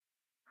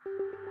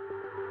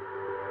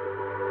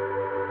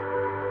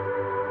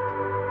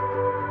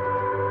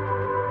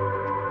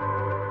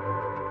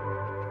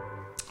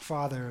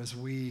Father, as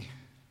we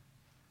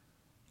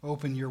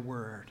open your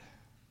word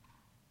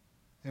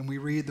and we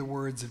read the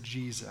words of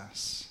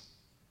Jesus,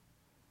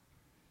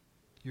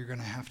 you're going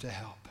to have to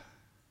help.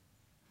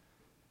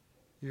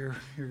 You're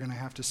going to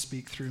have to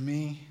speak through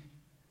me,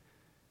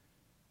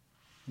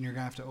 and you're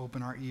going to have to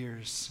open our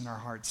ears and our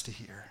hearts to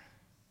hear.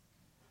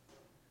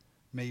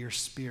 May your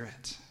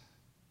Spirit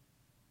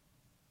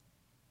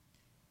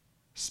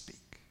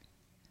speak.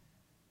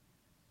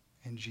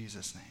 In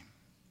Jesus' name,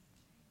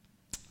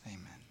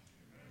 amen.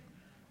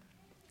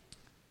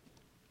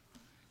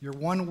 You're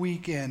 1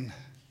 week in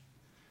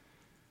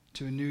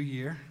to a new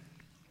year.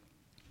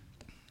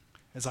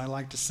 As I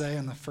like to say,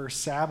 on the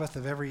first Sabbath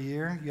of every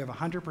year, you have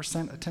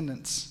 100%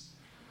 attendance.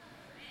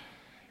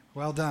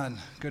 Well done,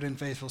 good and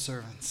faithful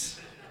servants.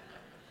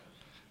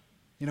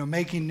 You know,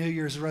 making New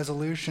Year's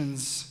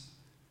resolutions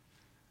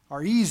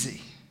are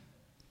easy,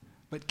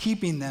 but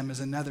keeping them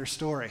is another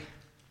story.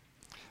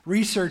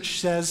 Research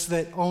says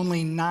that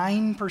only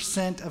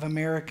 9% of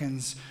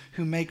Americans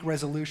who make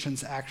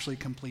resolutions actually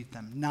complete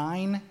them.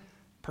 9%.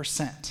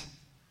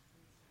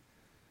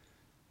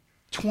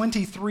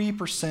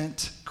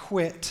 23%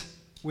 quit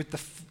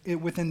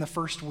within the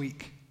first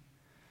week,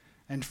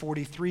 and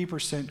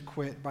 43%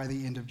 quit by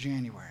the end of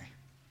January.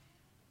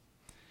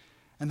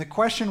 And the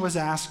question was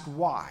asked,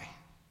 why?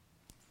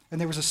 And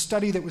there was a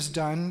study that was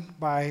done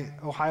by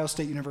Ohio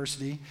State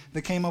University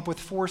that came up with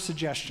 4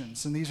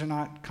 suggestions. And these are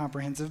not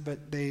comprehensive,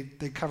 but they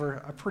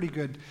cover a pretty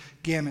good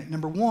gamut.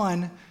 Number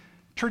 1,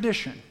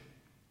 tradition.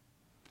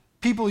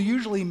 People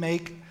usually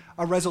make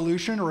a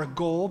resolution or a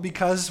goal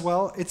because,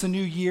 well, it's a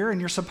new year and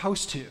you're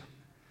supposed to.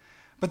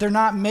 But they're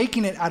not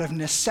making it out of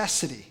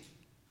necessity.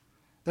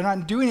 They're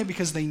not doing it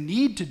because they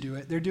need to do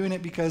it. They're doing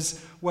it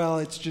because, well,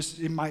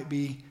 it might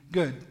be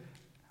good.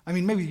 I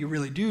mean, maybe you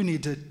really do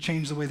need to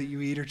change the way that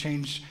you eat or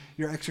change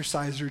your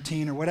exercise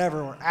routine or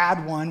whatever, or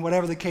add one,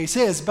 whatever the case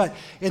is. But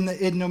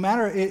no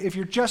matter if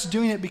you're just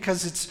doing it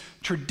because it's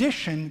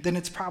tradition, then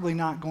it's probably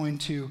not going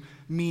to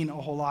mean a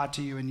whole lot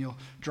to you and you'll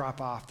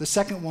drop off. The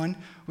second one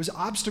was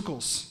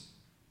obstacles.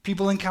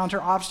 People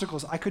encounter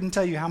obstacles. I couldn't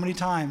tell you how many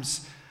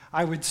times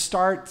I would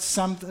start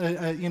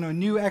a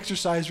new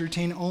exercise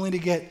routine only to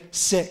get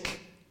sick.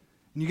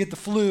 And you get the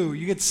flu,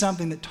 you get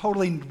something that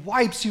totally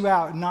wipes you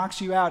out, knocks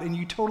you out, and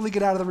you totally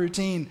get out of the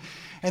routine.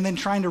 And then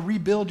trying to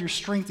rebuild your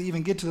strength to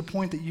even get to the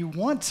point that you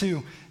want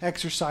to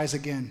exercise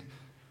again.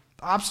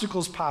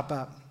 Obstacles pop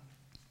up.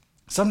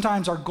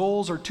 Sometimes our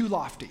goals are too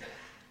lofty.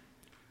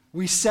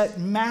 We set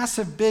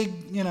massive, big,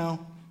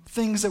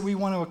 things that we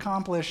want to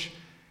accomplish,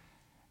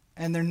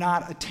 and they're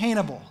not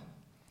attainable,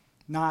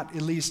 not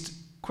at least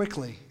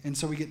quickly. And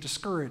so we get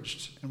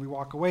discouraged and we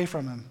walk away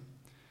from them.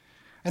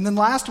 And then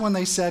last one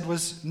they said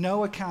was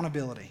no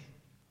accountability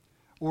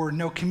or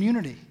no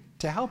community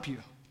to help you.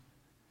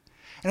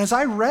 And as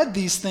I read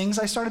these things,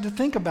 I started to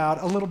think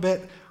about a little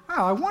bit,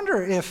 wow, I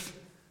wonder if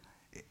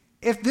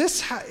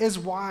this is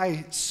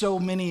why so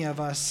many of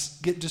us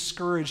get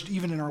discouraged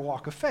even in our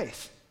walk of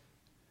faith.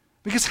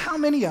 Because how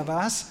many of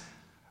us,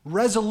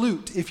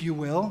 resolute, if you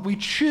will, we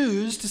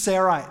choose to say,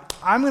 all right,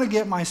 I'm going to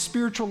get my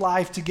spiritual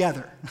life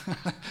together,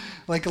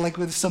 like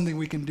with something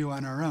we can do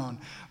on our own.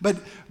 But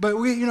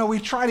we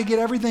try to get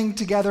everything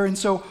together, and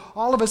so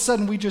all of a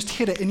sudden we just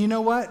hit it. And you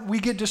know what? We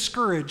get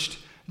discouraged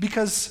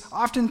because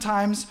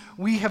oftentimes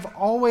we have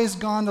always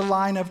gone the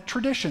line of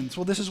traditions.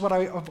 Well, this is what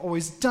I've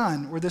always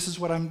done, or this is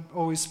what I'm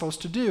always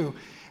supposed to do.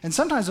 And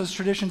sometimes those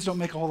traditions don't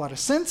make a whole lot of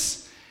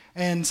sense,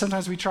 and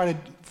sometimes we try to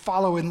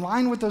follow in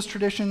line with those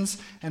traditions,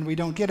 and we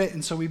don't get it,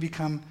 and so we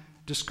become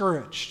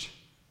discouraged.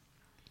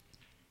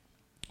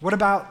 What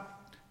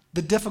about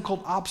the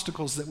difficult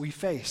obstacles that we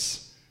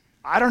face?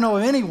 I don't know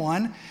of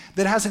anyone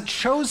that hasn't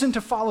chosen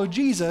to follow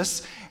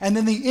Jesus, and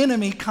then the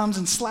enemy comes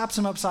and slaps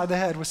him upside the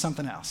head with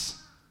something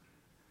else.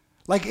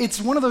 Like, it's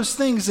one of those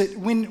things that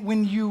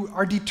when you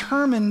are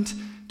determined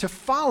to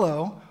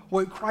follow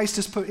what Christ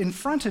has put in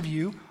front of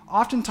you,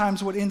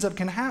 oftentimes what ends up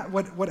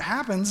what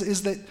happens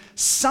is that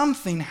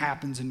something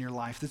happens in your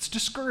life that's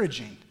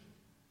discouraging.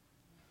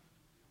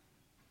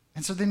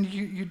 And so then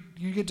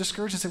you get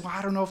discouraged and say, well,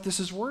 I don't know if this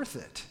is worth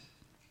it.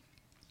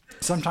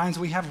 Sometimes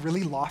we have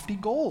really lofty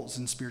goals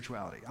in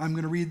spirituality.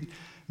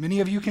 Many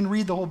of you can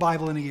read the whole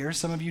Bible in a year.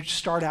 Some of you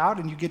start out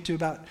and you get to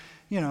about,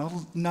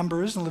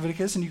 Numbers and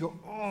Leviticus, and you go,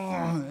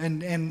 oh,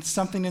 and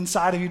something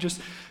inside of you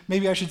just,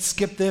 maybe I should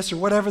skip this, or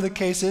whatever the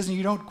case is, and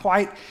you don't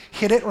quite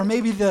hit it. Or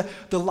maybe the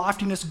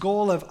loftiness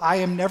goal of, I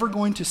am never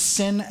going to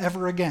sin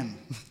ever again.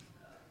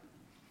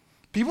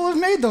 People have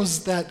made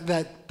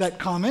that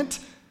comment.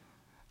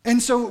 And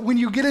so when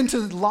you get into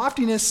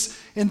loftiness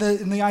in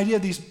the idea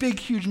of these big,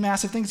 huge,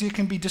 massive things, it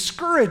can be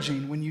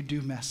discouraging when you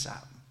do mess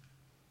up.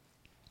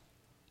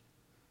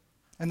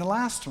 And the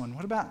last one,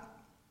 what about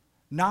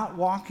not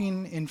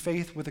walking in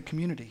faith with a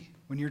community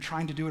when you're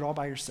trying to do it all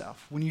by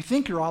yourself, when you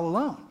think you're all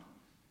alone,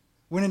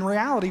 when in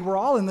reality we're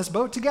all in this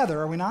boat together,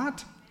 are we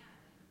not?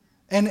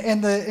 And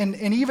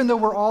even though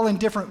we're all in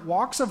different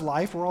walks of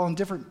life, we're all in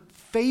different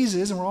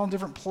phases and we're all in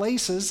different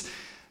places,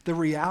 the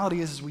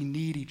reality is we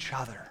need each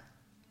other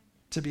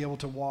to be able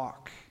to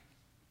walk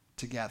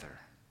together.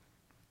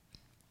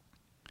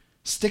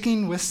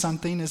 Sticking with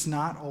something is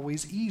not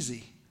always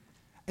easy.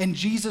 And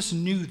Jesus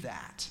knew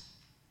that.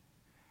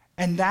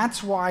 And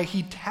that's why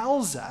he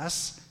tells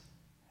us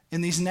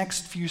in these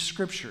next few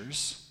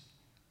scriptures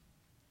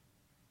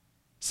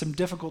some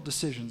difficult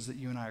decisions that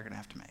you and I are going to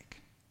have to make.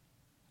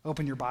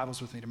 Open your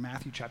Bibles with me to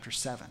Matthew chapter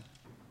 7.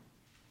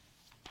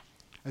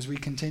 As we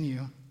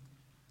continue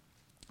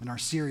in our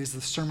series,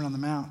 the Sermon on the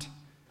Mount.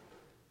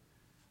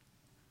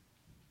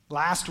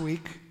 Last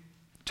week,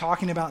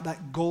 talking about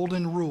that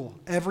golden rule.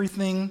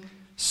 Everything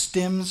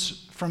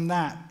stems from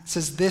that. It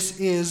says, this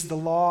is the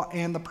law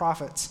and the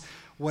prophets.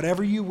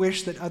 Whatever you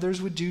wish that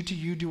others would do to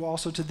you, do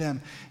also to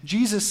them.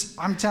 Jesus,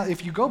 I'm telling you,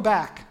 if you go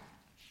back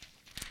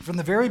from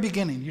the very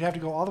beginning, you'd have to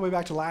go all the way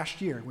back to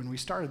last year when we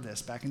started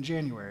this, back in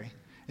January,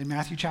 in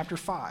Matthew chapter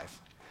 5.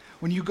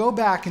 When you go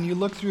back and you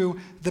look through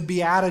the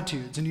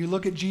Beatitudes and you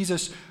look at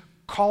Jesus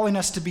calling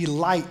us to be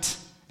light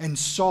and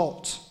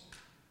salt,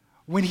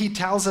 when he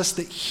tells us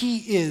that he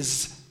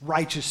is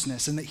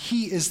righteousness and that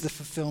he is the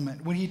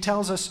fulfillment, when he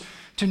tells us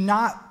to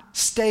not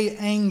stay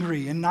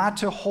angry and not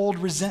to hold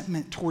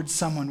resentment towards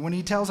someone, when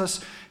he tells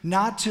us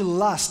not to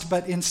lust,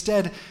 but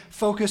instead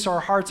focus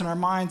our hearts and our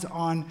minds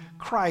on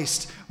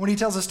Christ, when he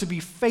tells us to be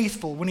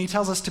faithful, when he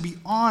tells us to be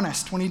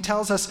honest, when he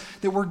tells us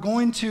that we're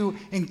going to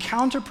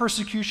encounter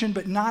persecution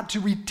but not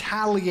to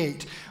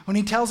retaliate, when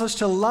he tells us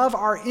to love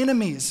our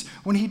enemies,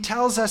 when he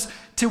tells us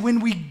to, when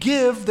we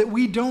give, that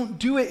we don't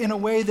do it in a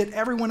way that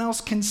everyone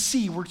else can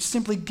see. We're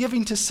simply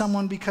giving to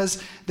someone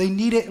because they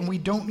need it and we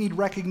don't need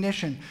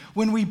recognition.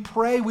 When we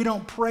pray, we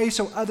don't pray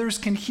so others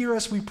can hear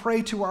us. We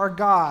pray to our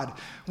God.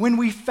 When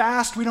we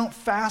fast, we don't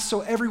fast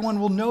so everyone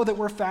will know that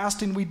we're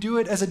fasting. We do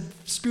it as a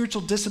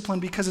spiritual discipline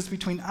because it's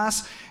between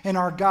us and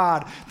our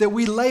God. That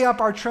we lay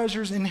up our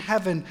treasures in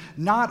heaven,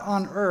 not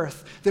on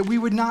earth. That we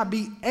would not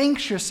be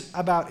anxious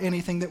about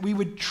anything. That we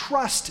would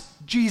trust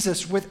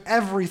Jesus with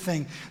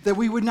everything. That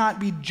we would not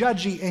be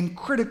judgy and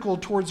critical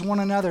towards one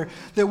another.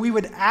 That we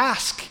would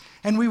ask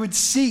and we would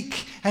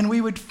seek and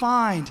we would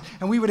find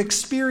and we would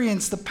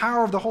experience the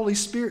power of the Holy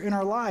Spirit in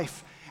our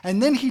life.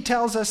 And then he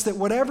tells us that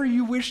whatever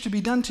you wish to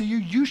be done to you,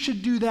 you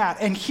should do that.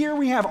 And here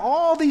we have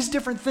all these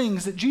different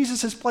things that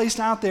Jesus has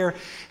placed out there.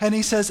 And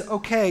he says,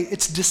 okay,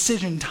 it's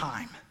decision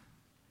time.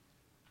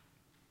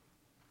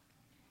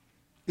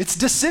 It's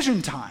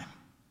decision time.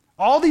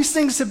 All these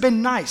things have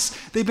been nice.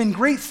 They've been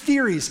great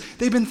theories.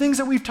 They've been things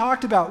that we've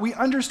talked about. We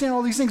understand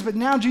all these things. But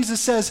now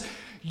Jesus says,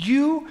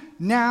 you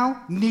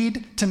now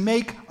need to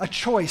make a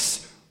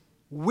choice.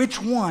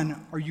 Which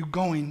one are you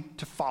going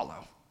to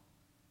follow?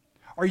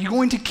 Are you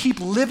going to keep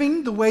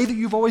living the way that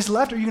you've always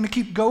left? Are you going to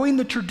keep going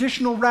the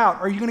traditional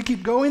route? Are you going to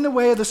keep going the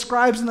way of the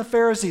scribes and the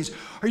Pharisees?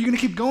 Are you going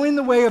to keep going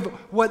the way of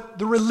what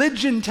the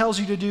religion tells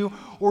you to do?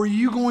 Or are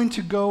you going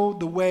to go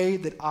the way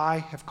that I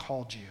have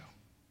called you?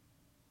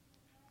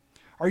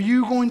 Are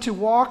you going to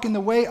walk in the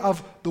way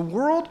of the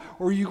world,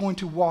 or are you going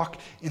to walk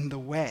in the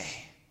way?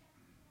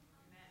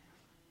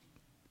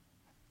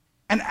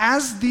 And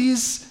as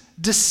these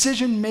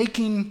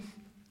decision-making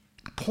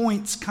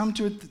points come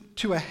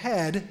to a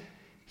head,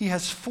 he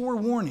has 4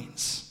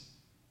 warnings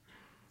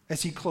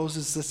as he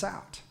closes this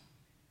out.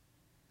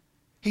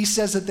 He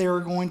says that there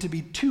are going to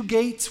be 2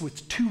 gates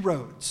with 2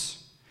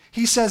 roads.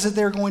 He says that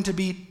there are going to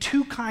be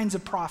 2 kinds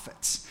of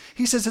prophets.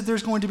 He says that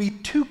there's going to be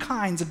 2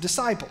 kinds of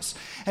disciples.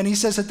 And he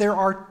says that there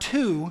are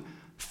 2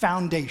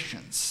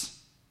 foundations.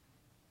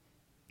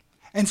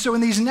 And so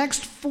in these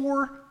next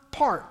 4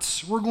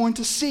 parts, we're going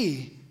to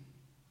see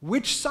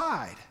which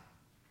side,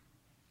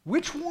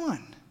 which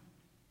one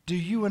do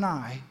you and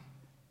I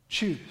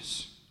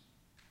choose?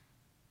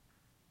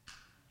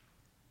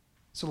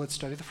 So let's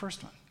study the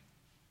first one.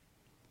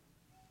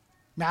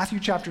 Matthew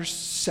chapter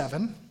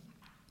 7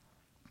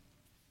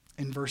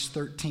 in verse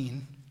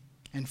 13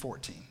 and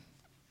 14.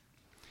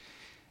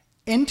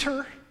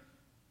 Enter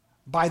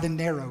by the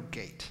narrow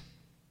gate,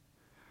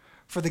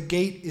 for the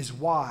gate is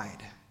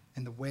wide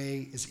and the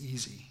way is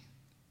easy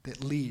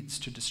that leads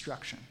to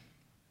destruction.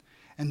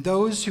 And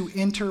those who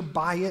enter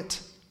by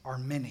it are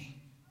many.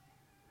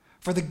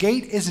 For the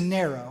gate is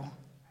narrow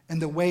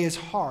and the way is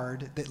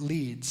hard that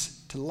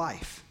leads to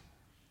life.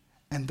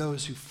 And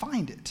those who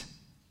find it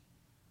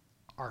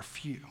are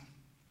few.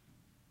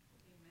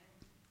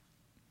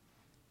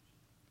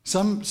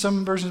 Some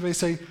versions may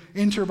say,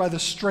 enter by the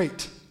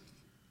straight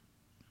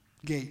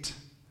gate.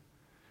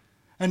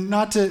 And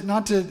well,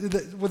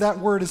 that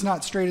word is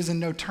not straight as in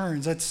no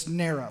turns, that's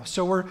narrow.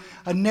 So we're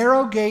a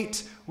narrow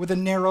gate with a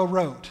narrow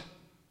road.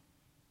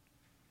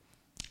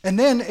 And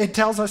then it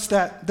tells us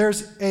that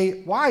there's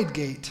a wide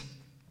gate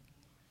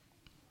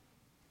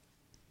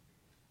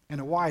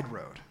and a wide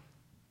road.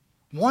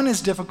 One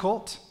is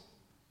difficult,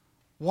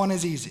 one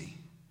is easy.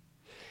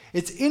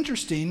 It's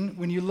interesting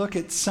when you look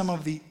at some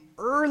of the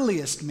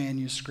earliest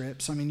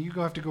manuscripts. I mean, you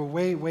have to go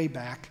way, way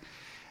back.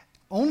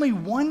 Only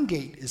one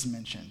gate is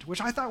mentioned,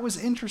 which I thought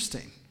was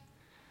interesting.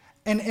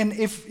 And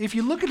if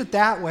you look at it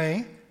that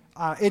way,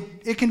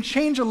 it can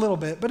change a little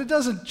bit, but it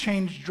doesn't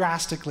change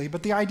drastically.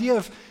 But the idea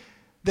of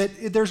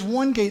that there's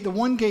one gate, the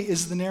one gate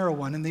is the narrow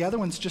one, and the other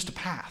one's just a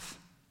path.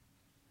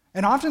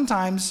 And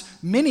oftentimes,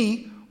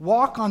 many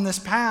walk on this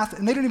path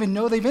and they don't even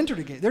know they've entered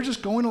a gate. They're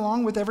just going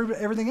along with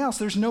everything else.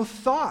 There's no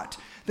thought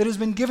that has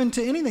been given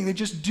to anything. They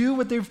just do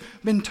what they've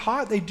been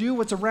taught. They do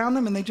what's around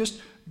them and they just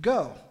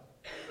go.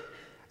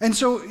 And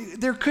so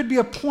there could be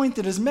a point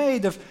that is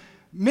made of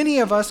many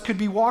of us could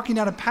be walking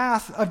down a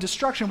path of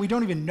destruction. We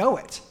don't even know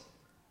it.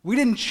 We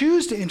didn't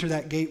choose to enter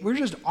that gate. We're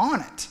just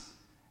on it.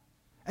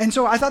 And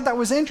so I thought that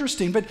was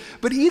interesting. But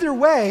either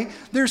way,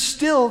 there's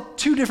still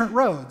two different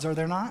roads, are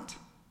there not?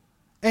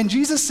 And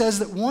Jesus says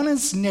that one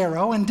is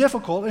narrow and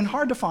difficult and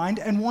hard to find,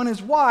 and one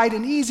is wide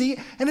and easy,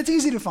 and it's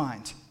easy to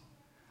find.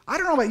 I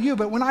don't know about you,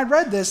 but when I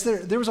read this,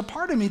 there was a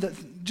part of me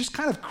that just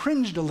kind of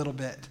cringed a little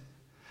bit.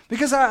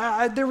 Because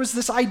there was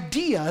this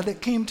idea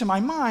that came to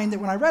my mind that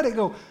when I read it,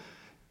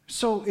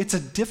 so it's a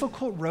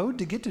difficult road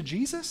to get to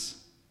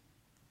Jesus?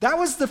 That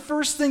was the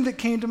first thing that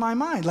came to my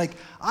mind. Like,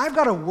 I've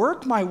got to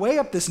work my way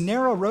up this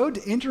narrow road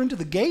to enter into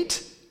the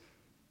gate?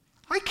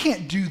 I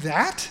can't do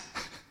that.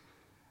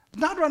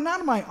 Not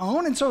on my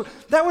own. And so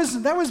that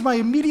was my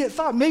immediate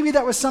thought. Maybe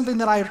that was something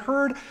that I had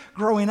heard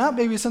growing up.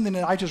 Maybe it's something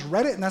that I just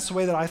read it and that's the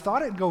way that I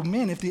thought it. And go,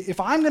 man, if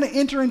I'm going to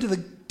enter into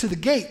the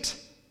gate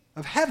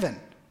of heaven,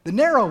 the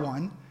narrow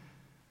one,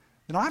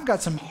 then I've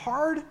got some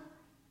hard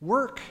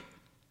work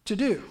to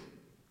do.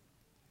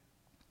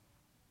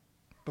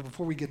 But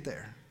before we get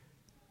there,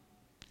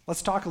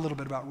 let's talk a little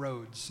bit about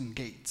roads and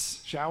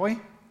gates, shall we?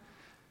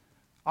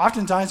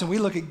 Oftentimes when we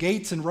look at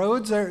gates and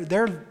roads,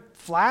 they're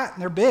flat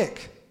and they're big.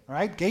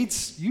 Right?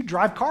 Gates, you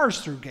drive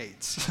cars through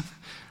gates,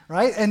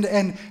 right?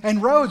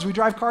 And roads, we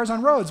drive cars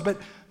on roads.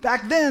 But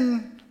back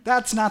then,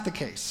 that's not the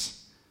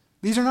case.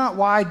 These are not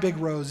wide, big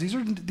roads.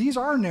 These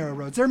are narrow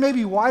roads. There may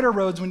be wider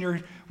roads when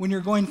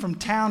you're going from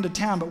town to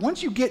town, but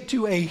once you get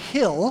to a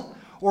hill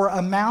or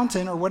a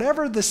mountain or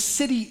whatever the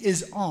city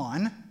is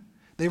on,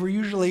 they were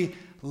usually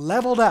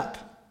leveled up.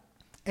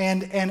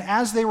 And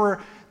as they were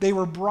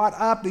brought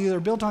up, they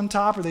either built on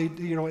top or they,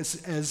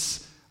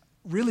 as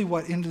really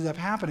what ended up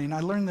happening,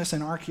 I learned this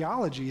in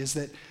archaeology, is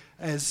that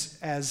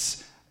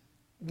as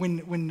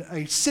when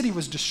a city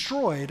was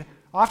destroyed,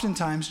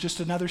 oftentimes just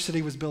another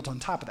city was built on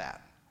top of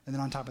that, and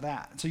then on top of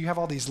that. So you have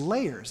all these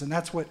layers, and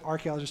that's what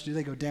archaeologists do.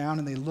 They go down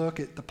and they look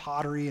at the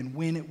pottery and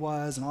when it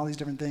was and all these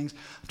different things.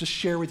 I'll just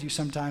share with you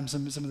sometimes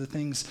some of the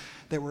things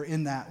that were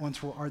in that once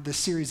this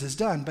series is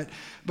done.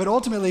 But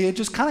ultimately, it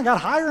just kind of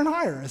got higher and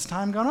higher as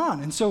time gone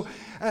on. And so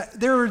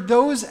there are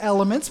those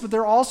elements, but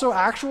there are also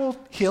actual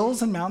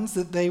hills and mountains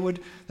that they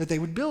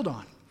would build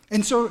on.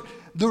 And so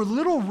the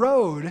little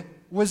road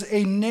was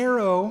a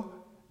narrow,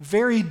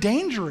 very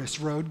dangerous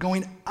road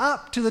going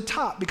up to the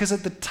top, because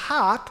at the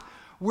top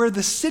where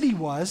the city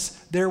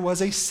was, there was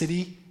a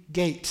city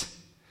gate.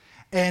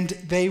 And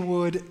they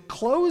would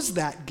close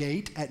that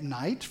gate at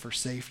night for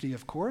safety,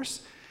 of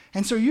course.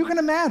 And so you can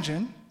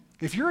imagine,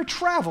 if you're a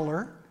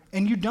traveler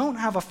and you don't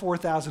have a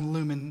 4,000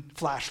 lumen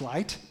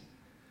flashlight,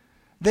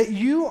 that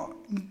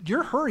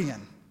you're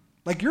hurrying,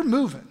 like you're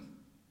moving.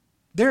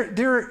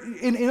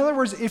 In other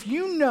words, if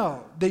you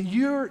know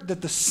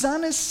that the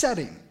sun is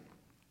setting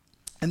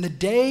and the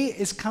day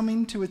is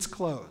coming to its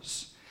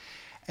close,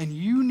 and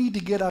you need to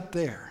get up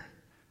there,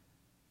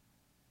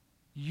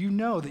 you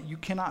know that you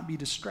cannot be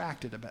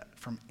distracted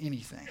from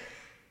anything.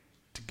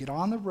 To get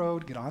on the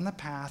road, get on the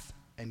path,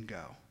 and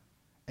go.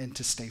 And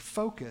to stay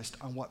focused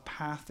on what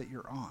path that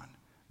you're on.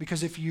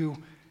 Because if you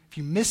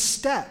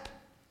misstep,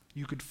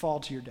 you could fall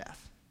to your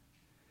death.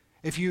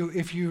 If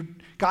you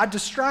got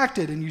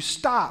distracted and you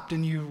stopped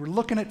and you were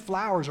looking at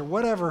flowers or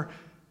whatever,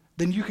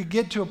 then you could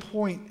get to a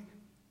point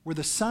where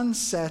the sun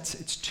sets,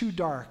 it's too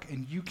dark,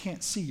 and you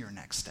can't see your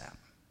next step.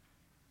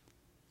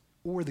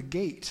 Or the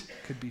gate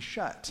could be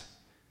shut.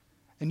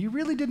 And you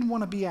really didn't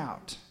want to be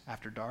out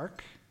after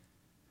dark,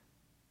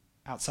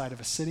 outside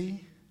of a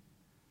city,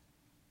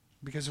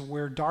 because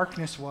where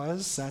darkness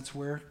was, that's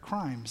where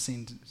crime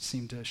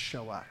seemed to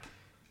show up.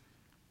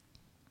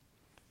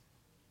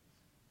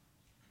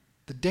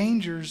 The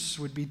dangers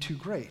would be too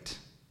great.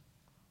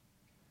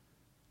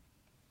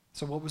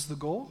 So what was the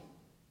goal?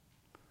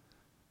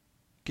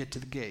 Get to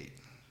the gate.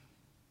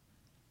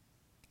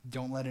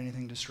 Don't let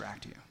anything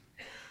distract you.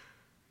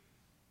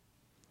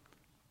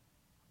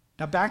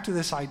 Now back to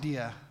this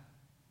idea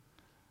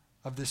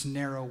of this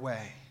narrow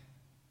way.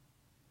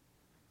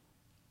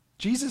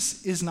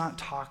 Jesus is not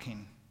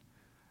talking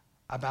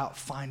about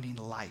finding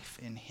life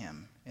in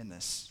him in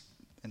this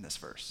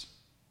verse.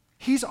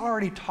 He's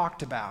already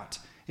talked about,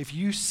 if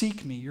you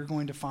seek me, you're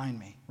going to find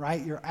me,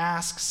 right? Your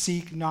ask,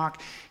 seek,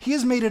 knock. He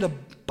has made it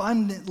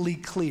abundantly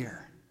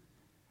clear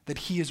that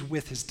he is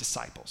with his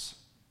disciples.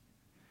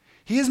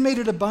 He has made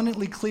it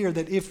abundantly clear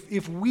that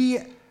if we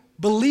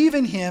believe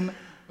in him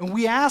and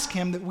we ask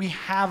him, that we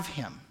have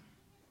him,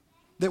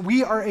 that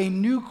we are a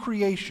new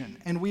creation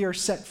and we are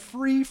set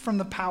free from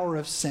the power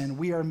of sin.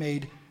 We are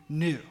made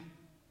new.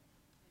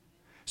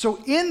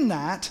 So in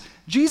that,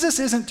 Jesus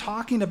isn't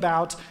talking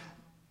about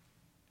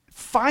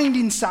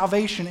finding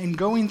salvation and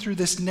going through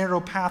this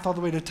narrow path all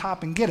the way to the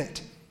top and get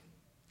it.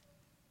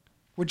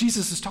 What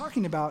Jesus is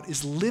talking about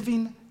is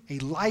living a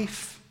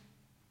life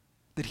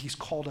that he's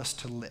called us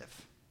to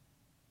live.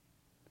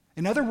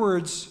 In other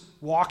words,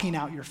 walking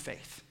out your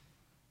faith.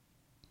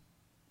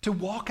 To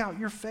walk out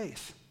your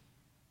faith.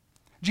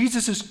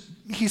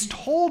 He's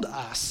told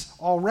us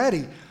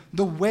already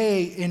the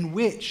way in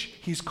which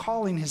he's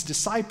calling his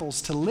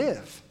disciples to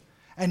live.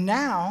 And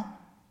now,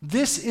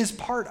 this is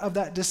part of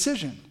that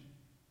decision.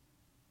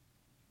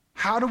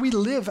 How do we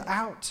live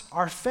out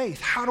our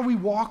faith? How do we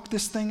walk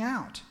this thing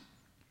out?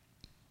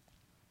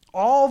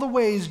 All the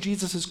ways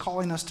Jesus is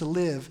calling us to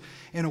live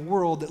in a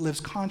world that lives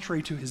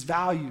contrary to his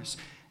values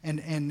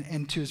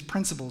and to his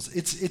principles.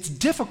 It's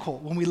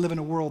difficult when we live in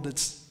a world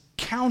that's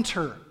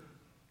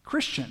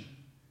counter-Christian,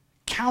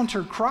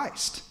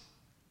 counter-Christ.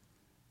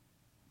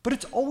 But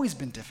it's always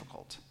been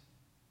difficult.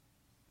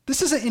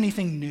 This isn't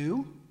anything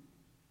new.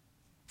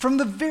 From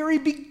the very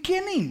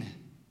beginning,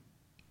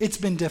 it's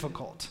been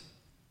difficult.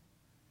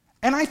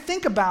 And I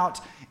think about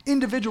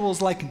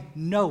individuals like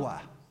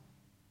Noah,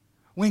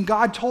 when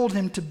God told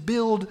him to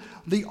build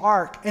the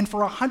ark, and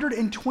for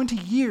 120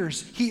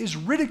 years he is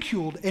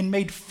ridiculed and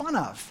made fun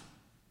of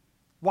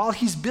while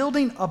he's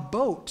building a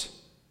boat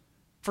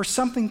for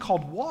something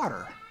called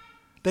water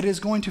that is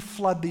going to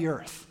flood the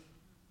earth.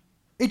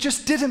 It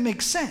just didn't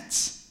make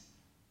sense.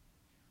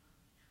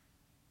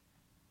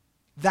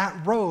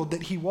 That road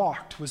that he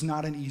walked was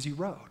not an easy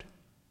road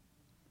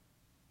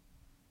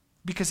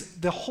because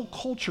the whole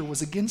culture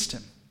was against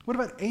him. What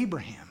about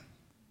Abraham?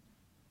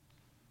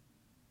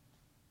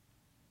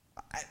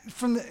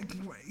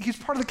 He's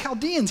part of the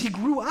Chaldeans. He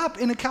grew up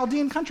in a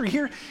Chaldean country.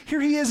 Here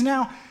he is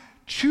now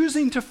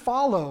choosing to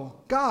follow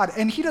God,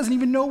 and he doesn't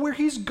even know where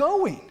he's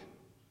going.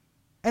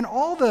 And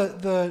all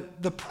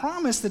the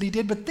promise that he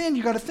did, but then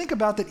you got to think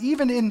about that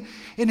even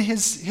in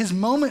his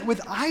moment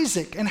with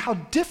Isaac and how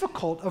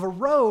difficult of a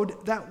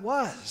road that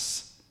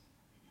was,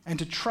 and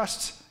to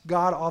trust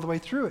God all the way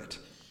through it.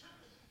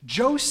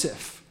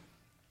 Joseph,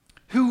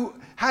 who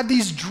had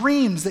these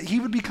dreams that he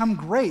would become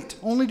great,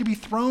 only to be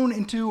thrown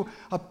into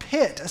a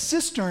pit, a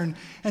cistern,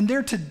 and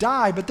there to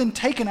die, but then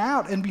taken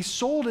out and be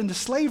sold into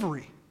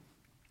slavery.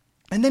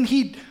 And then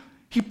he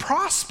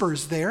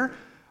prospers there,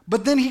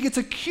 but then he gets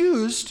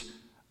accused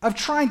of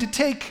trying to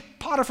take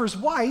Potiphar's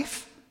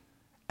wife,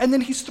 and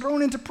then he's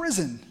thrown into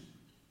prison.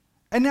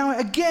 And now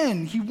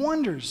again, he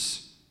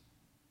wonders,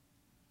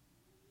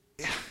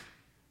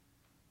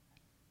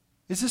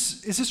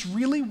 is this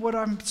really what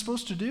I'm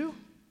supposed to do?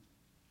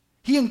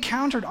 He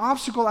encountered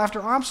obstacle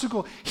after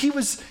obstacle. He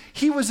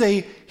was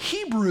a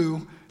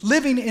Hebrew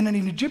living in an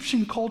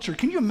Egyptian culture.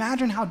 Can you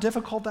imagine how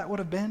difficult that would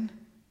have been?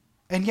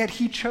 And yet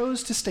he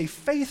chose to stay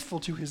faithful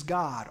to his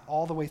God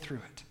all the way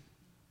through it.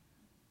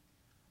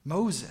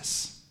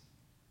 Moses,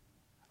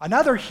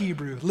 another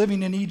Hebrew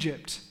living in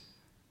Egypt,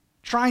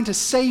 trying to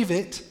save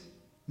it,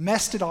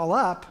 messed it all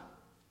up,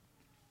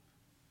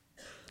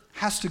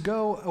 has to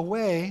go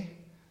away,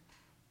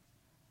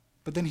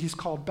 but then he's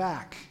called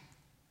back.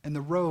 And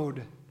the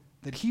road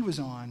that he was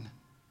on,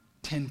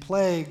 10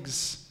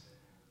 plagues,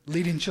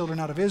 leading children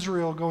out of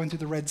Israel, going through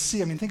the Red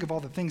Sea. I mean, think of all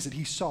the things that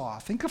he saw.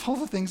 Think of all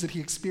the things that he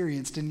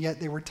experienced, and yet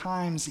there were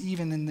times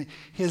even in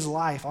his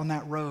life on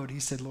that road, he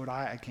said, Lord,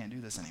 I can't do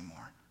this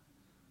anymore.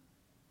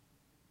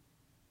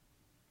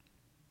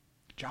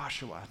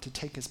 Joshua to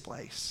take his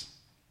place,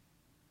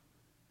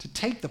 to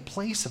take the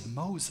place of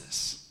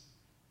Moses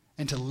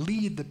and to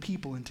lead the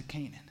people into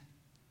Canaan.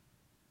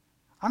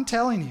 I'm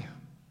telling you,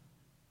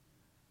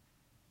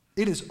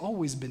 it has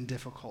always been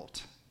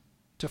difficult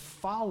to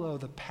follow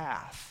the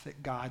path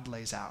that God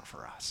lays out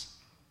for us.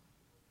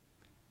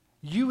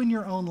 You in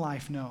your own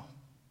life know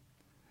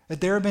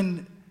that there have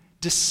been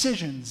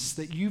decisions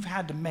that you've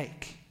had to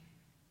make.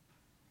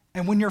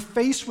 And when you're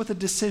faced with a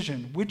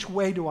decision, which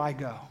way do I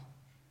go?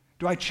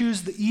 Do I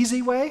choose the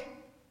easy way?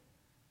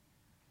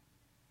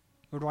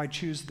 Or do I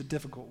choose the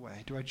difficult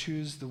way? Do I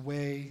choose the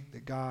way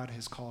that God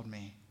has called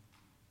me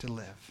to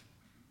live?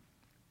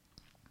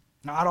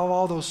 Now, out of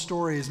all those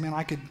stories, man,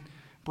 I could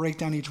break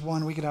down each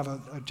one. We could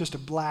have just a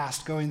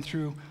blast going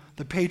through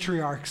the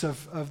patriarchs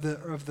of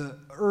the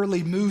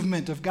early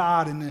movement of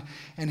God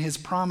and his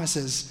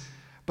promises.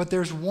 But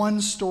there's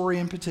one story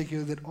in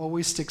particular that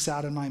always sticks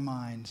out in my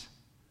mind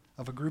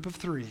of a group of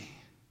 3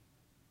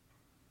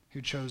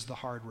 who chose the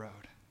hard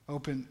road.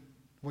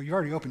 You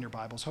already opened your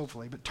Bibles,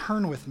 hopefully, but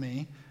turn with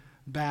me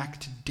back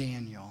to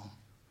Daniel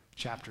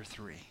chapter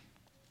 3.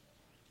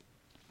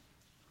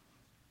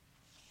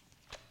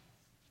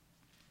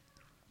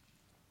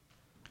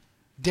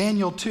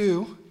 Daniel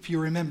 2, if you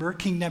remember,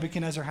 King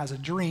Nebuchadnezzar has a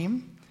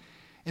dream.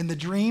 And the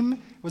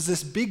dream was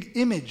this big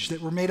image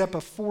that were made up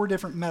of 4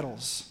 different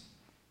metals.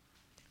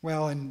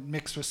 Well, and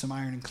mixed with some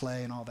iron and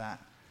clay and all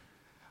that.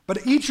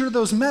 But each of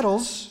those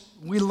metals,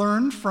 we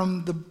learned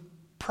from the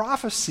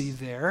prophecy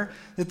there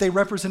that they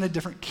represented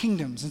different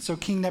kingdoms. And so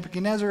King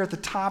Nebuchadnezzar at the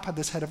top had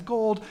this head of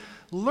gold,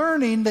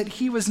 learning that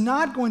he was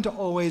not going to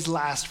always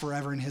last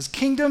forever in his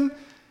kingdom.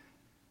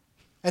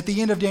 At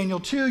the end of Daniel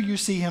 2, you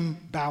see him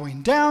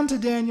bowing down to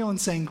Daniel and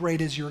saying,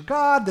 "Great is your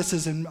God. This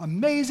is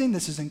amazing.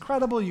 This is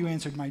incredible. You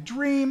answered my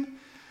dream."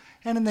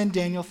 And then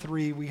Daniel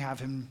 3, we have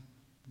him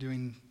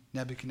doing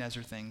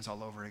Nebuchadnezzar things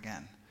all over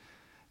again.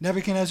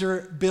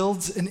 Nebuchadnezzar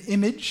builds an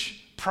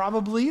image,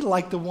 probably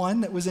like the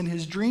one that was in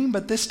his dream,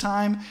 but this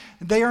time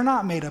they are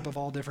not made up of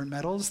all different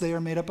metals. They are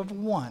made up of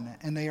one,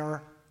 and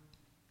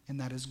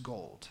that is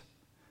gold.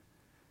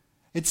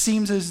 It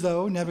seems as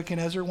though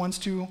Nebuchadnezzar wants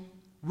to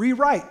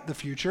rewrite the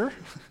future,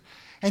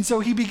 and so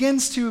he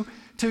begins to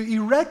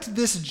erect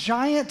this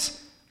giant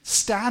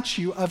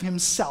statue of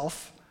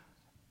himself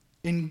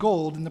in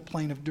gold in the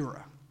plain of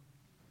Dura.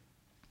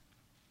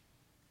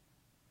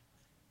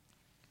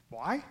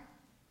 Why?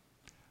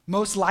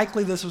 Most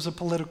likely this was a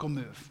political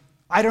move.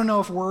 I don't know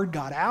if word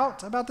got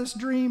out about this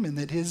dream and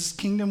that his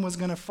kingdom was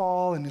going to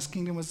fall and his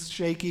kingdom was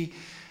shaky.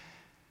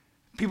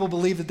 People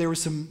believe that there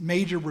was some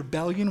major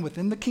rebellion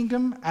within the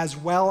kingdom as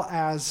well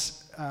as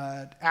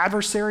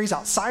adversaries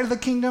outside of the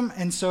kingdom.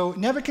 And so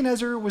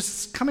Nebuchadnezzar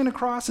was coming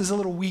across as a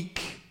little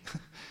weak.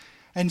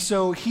 And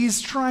so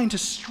he's trying to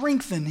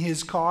strengthen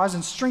his cause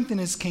and strengthen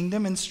his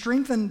kingdom and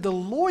strengthen the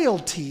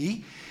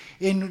loyalty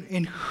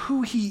in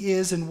who he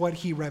is and what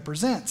he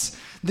represents.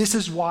 This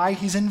is why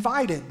he's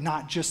invited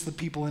not just the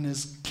people in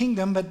his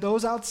kingdom, but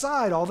those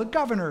outside, all the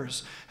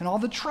governors and all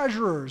the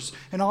treasurers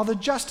and all the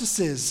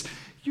justices.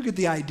 You get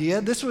the idea.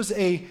 This was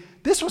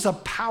a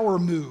power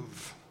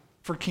move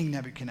for King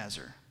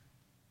Nebuchadnezzar.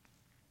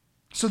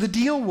 So the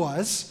deal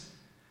was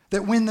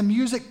that when the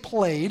music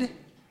played,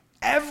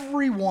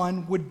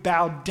 everyone would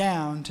bow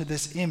down to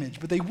this image.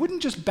 But they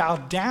wouldn't just bow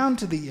down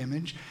to the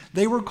image.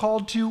 They were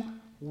called to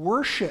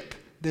worship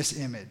this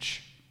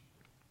image.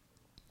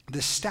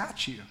 This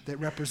statue that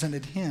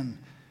represented him,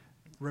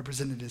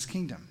 represented his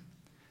kingdom.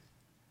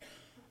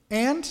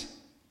 And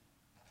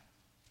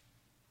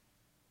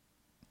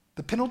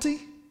the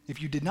penalty,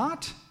 if you did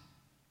not,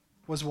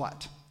 was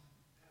what?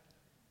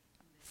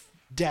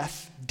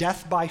 Death.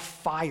 Death by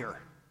fire.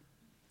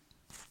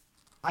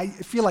 I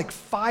feel like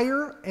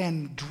fire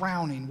and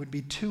drowning would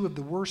be two of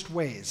the worst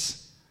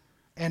ways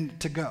and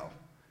to go.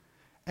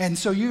 And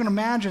so you can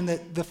imagine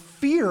that the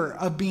fear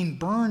of being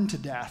burned to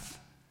death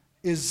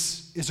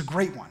is a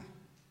great one.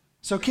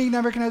 So King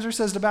Nebuchadnezzar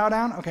says to bow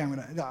down. Okay,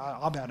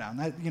 I'll bow down.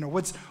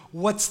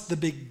 What's the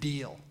big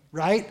deal,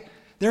 right?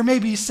 There may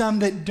be some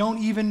that don't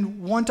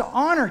even want to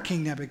honor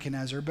King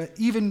Nebuchadnezzar, but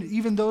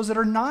even those that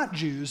are not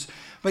Jews,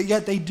 but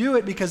yet they do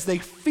it because they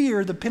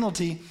fear the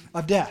penalty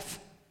of death.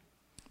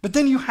 But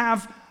then you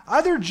have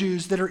other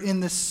Jews that are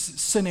in this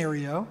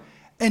scenario,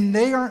 and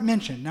they aren't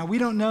mentioned. Now, we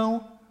don't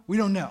know.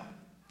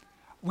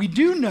 We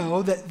do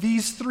know that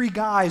these three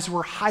guys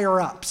were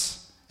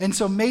higher-ups. And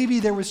so maybe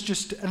there was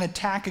just an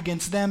attack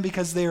against them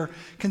because they're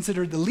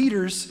considered the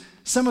leaders,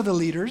 some of the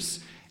leaders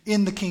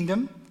in the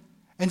kingdom.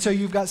 And so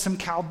you've got some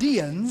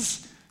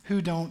Chaldeans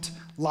who don't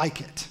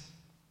like it.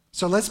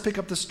 So let's pick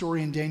up the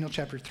story in Daniel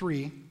chapter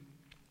 3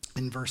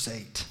 in verse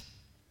 8.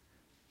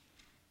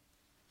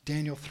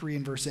 Daniel 3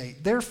 and verse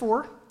 8.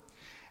 Therefore,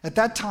 at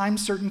that time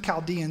certain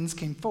Chaldeans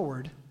came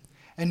forward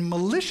and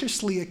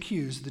maliciously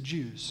accused the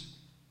Jews.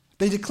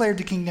 They declared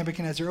to King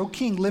Nebuchadnezzar, O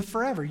king, live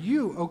forever.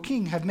 You, O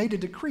king, have made a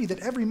decree that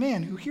every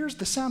man who hears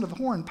the sound of the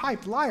horn,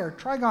 pipe, lyre,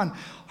 trigon,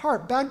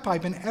 harp,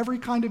 bagpipe, and every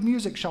kind of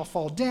music shall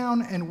fall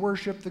down and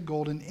worship the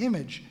golden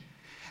image.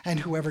 And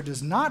whoever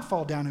does not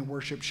fall down and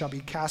worship shall be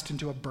cast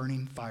into a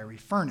burning fiery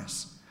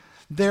furnace.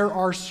 There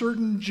are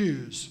certain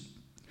Jews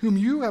whom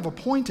you have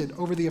appointed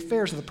over the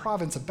affairs of the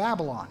province of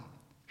Babylon,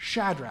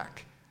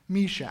 Shadrach,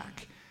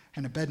 Meshach,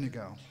 and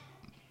Abednego.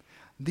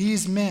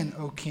 These men,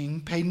 O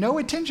king, pay no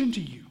attention to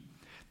you.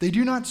 They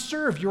do not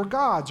serve your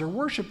gods or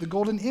worship the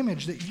golden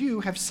image that you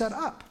have set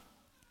up.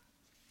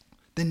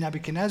 Then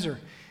Nebuchadnezzar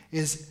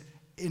is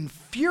in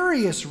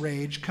furious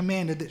rage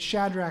commanded that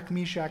Shadrach,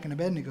 Meshach, and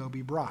Abednego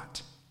be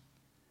brought.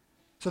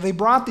 So they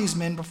brought these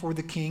men before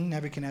the king,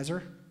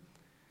 Nebuchadnezzar.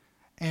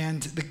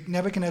 And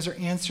Nebuchadnezzar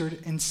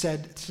answered and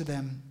said to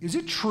them, Is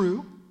it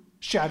true,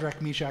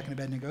 Shadrach, Meshach, and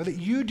Abednego, that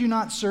you do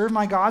not serve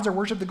my gods or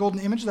worship the golden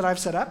image that I've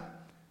set up?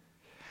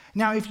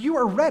 Now, if you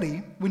are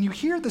ready, when you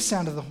hear the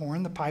sound of the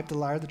horn, the pipe, the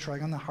lyre, the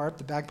trigon, the harp,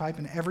 the bagpipe,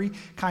 and every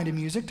kind of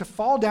music, to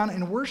fall down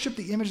and worship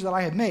the image that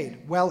I have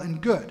made, well and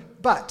good.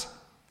 But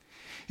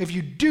if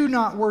you do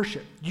not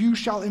worship, you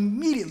shall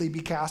immediately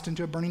be cast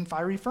into a burning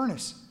fiery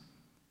furnace.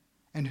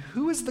 And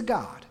who is the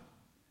God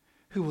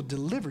who will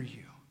deliver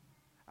you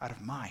out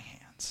of my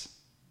hands?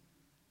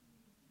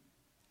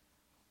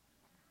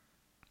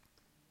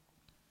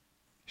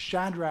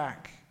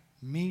 Shadrach,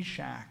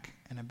 Meshach,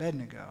 and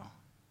Abednego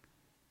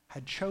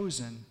had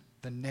chosen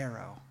the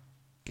narrow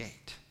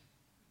gate.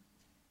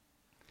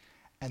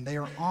 And they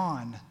are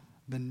on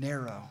the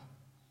narrow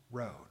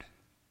road.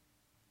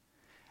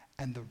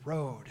 And the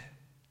road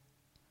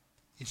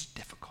is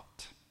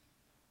difficult.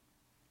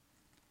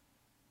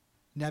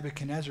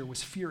 Nebuchadnezzar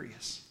was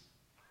furious,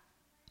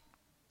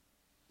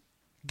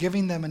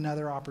 giving them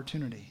another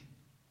opportunity.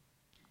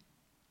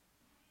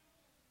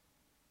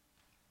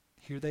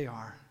 Here they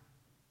are,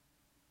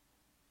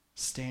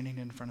 standing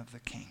in front of the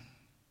king,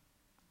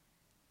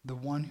 the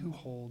one who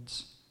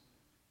holds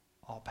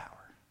all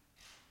power.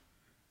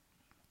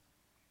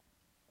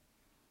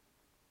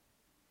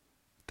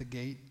 The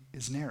gate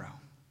is narrow,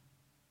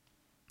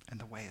 and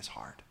the way is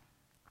hard.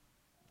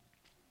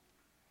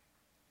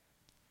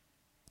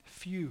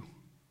 few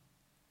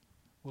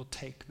will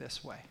take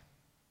this way.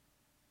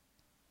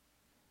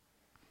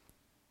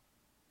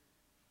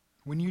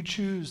 When you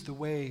choose the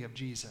way of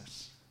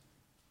Jesus,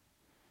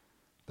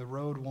 the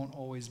road won't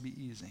always be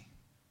easy.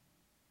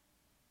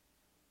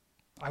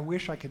 I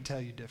wish I could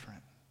tell you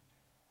different.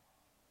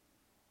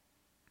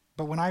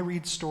 But when I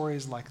read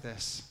stories like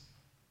this,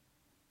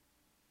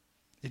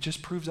 it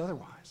just proves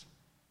otherwise.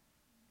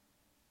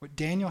 What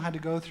Daniel had to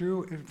go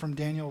through from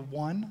Daniel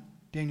 1,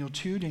 Daniel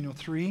 2, Daniel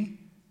 3,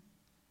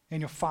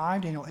 Daniel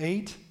 5, Daniel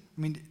 8.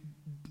 I mean,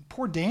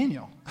 poor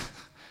Daniel.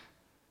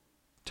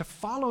 To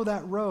follow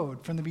that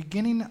road from the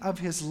beginning of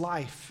his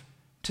life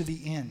to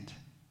the end.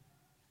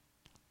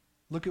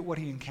 Look at what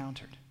he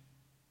encountered.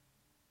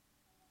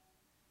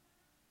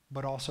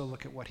 But also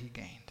look at what he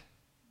gained.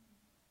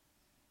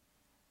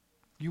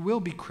 You will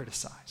be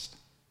criticized.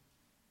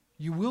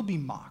 You will be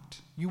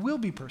mocked. You will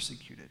be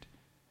persecuted.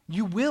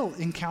 You will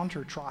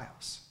encounter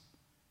trials.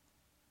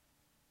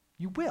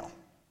 You will.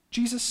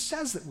 Jesus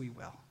says that we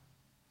will.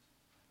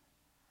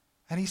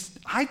 And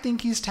I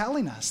think he's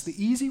telling us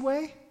the easy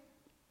way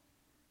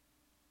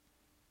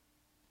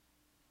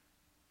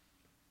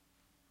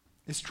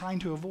is trying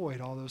to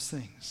avoid all those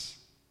things,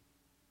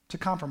 to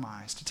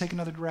compromise, to take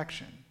another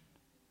direction.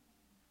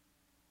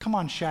 Come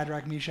on,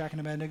 Shadrach, Meshach, and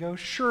Abednego.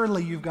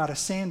 Surely you've got a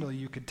sandal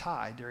you could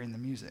tie during the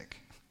music.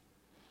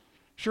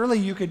 Surely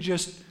you could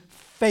just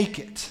fake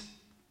it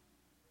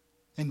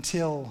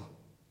until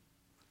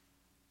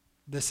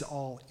this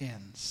all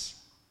ends.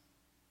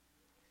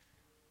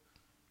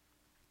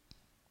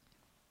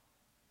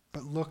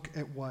 But look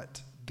at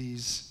what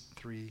these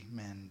three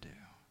men do.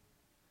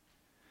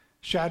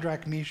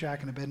 Shadrach,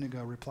 Meshach, and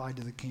Abednego replied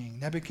to the king,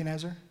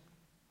 Nebuchadnezzar,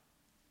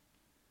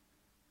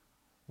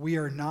 we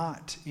are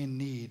not in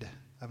need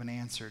of an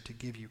answer to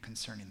give you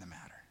concerning the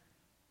matter.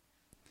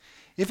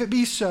 If it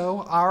be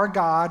so, our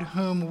God,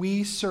 whom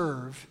we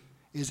serve,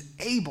 is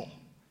able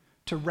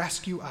to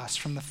rescue us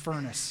from the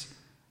furnace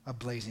of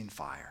blazing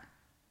fire.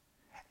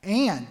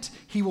 And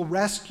he will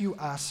rescue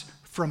us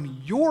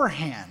from your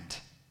hand,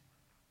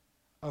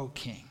 O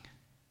king.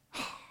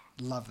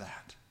 Love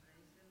that.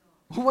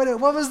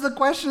 What was the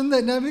question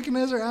that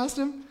Nebuchadnezzar asked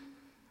him?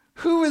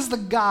 Who is the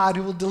God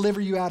who will deliver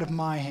you out of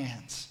my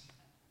hands?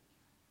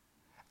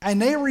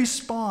 And they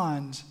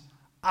respond,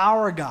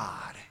 our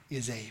God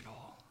is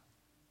able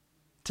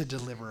to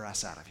deliver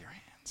us out of your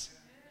hands.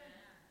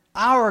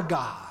 Our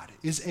God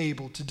is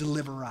able to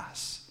deliver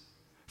us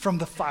from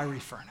the fiery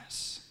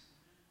furnace.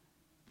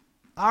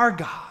 Our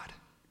God.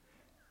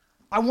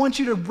 I want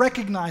you to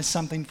recognize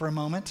something for a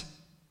moment.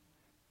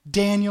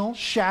 Daniel,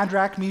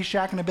 Shadrach,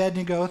 Meshach, and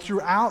Abednego,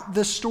 throughout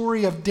the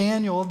story of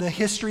Daniel, the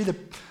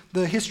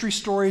history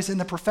stories and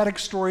the prophetic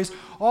stories,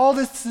 all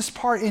this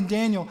part in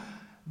Daniel,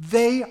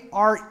 they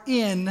are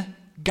in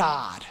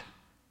God.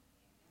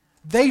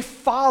 They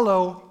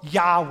follow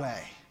Yahweh.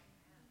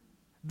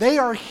 They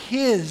are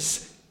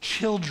his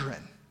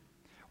children.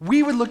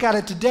 We would look at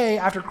it today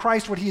after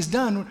Christ, what he has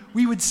done,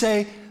 we would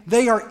say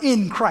they are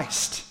in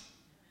Christ.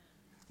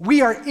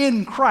 We are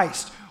in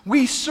Christ.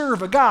 We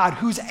serve a God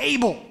who's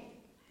able.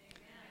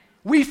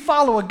 We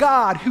follow a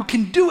God who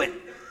can do it,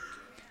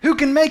 who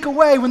can make a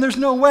way when there's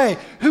no way,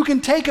 who can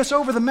take us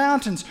over the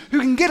mountains, who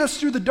can get us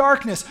through the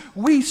darkness.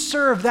 We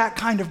serve that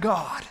kind of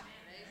God.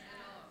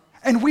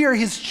 And we are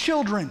his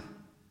children.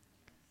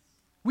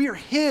 We are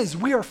his.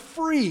 We are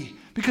free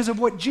because of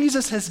what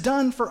Jesus has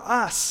done for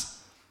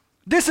us.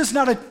 This is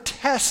not a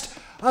test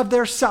of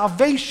their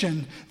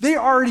salvation. They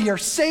already are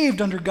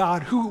saved under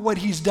God, what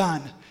he's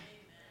done.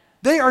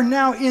 They are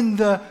now in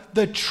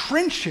the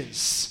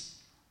trenches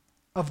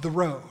of the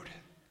road.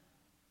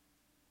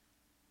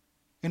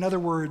 In other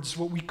words,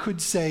 what we could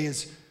say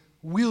is,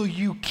 will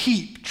you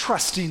keep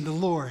trusting the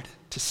Lord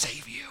to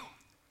save you?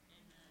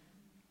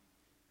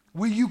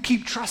 Will you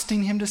keep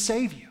trusting him to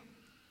save you?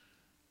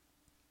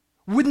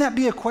 Wouldn't that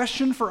be a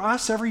question for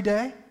us every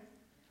day?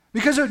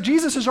 Because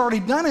Jesus has already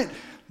done it.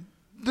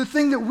 The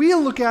thing that we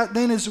look at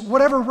then is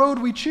whatever road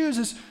we choose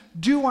is,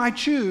 do I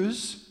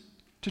choose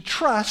to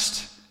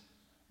trust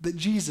that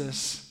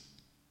Jesus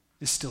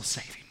is still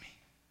saving me?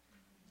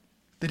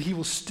 That he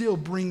will still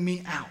bring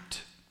me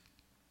out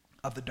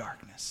of the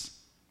darkness,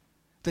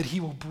 that he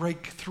will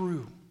break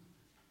through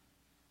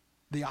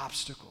the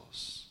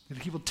obstacles, that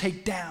he will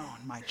take down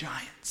my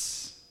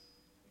giants.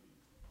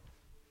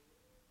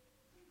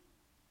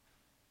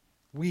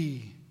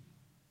 We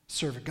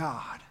serve a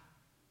God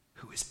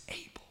who is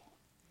able,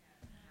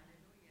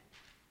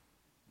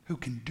 who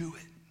can do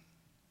it.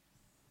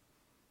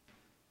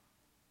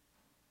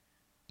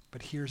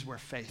 But here's where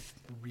faith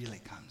really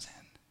comes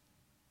in,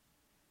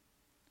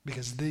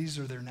 because these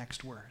are their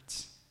next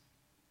words.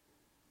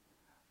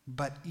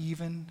 But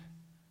even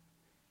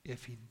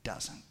if he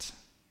doesn't.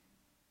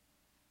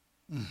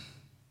 You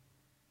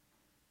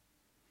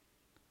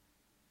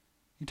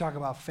talk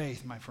about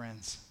faith, my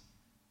friends.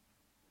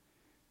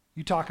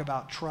 You talk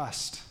about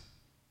trust.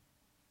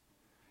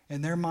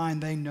 In their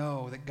mind, they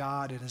know that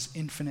God in his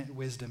infinite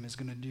wisdom is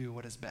going to do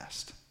what is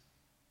best.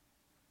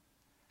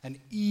 And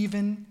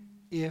even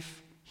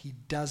if he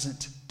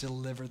doesn't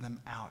deliver them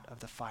out of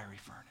the fiery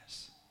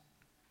furnace.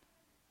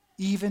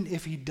 Even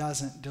if he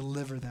doesn't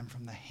deliver them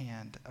from the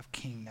hand of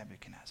King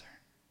Nebuchadnezzar.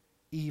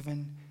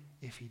 Even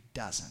if he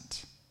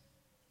doesn't.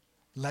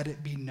 Let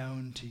it be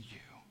known to you,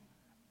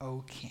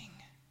 O king,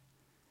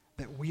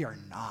 that we are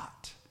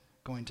not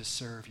going to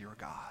serve your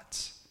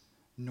gods,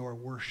 nor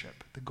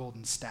worship the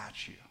golden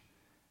statue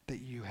that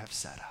you have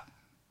set up.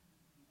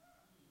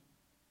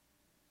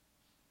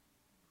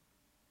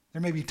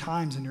 There may be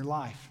times in your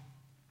life,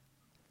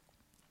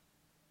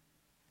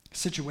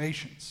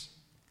 situations,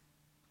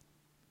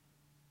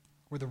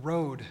 where the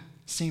road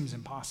seems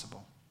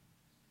impossible,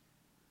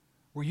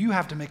 where you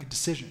have to make a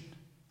decision,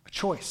 a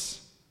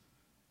choice.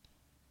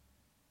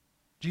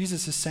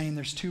 Jesus is saying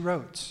there's two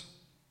roads.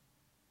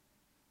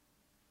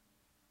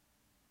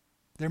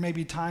 There may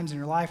be times in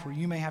your life where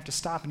you may have to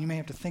stop and you may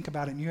have to think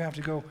about it and you have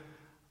to go,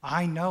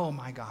 I know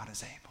my God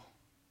is able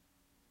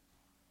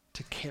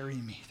to carry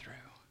me through.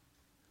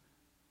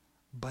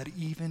 But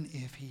even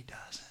if he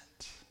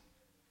doesn't,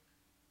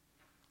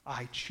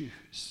 I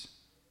choose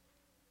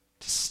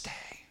to stay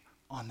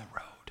on the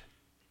road.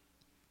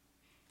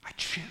 I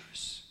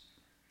choose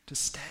to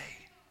stay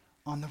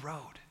on the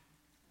road.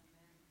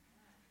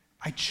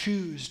 I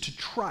choose to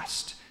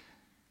trust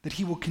that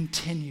he will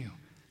continue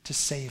to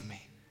save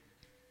me.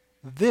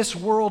 This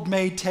world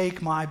may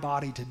take my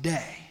body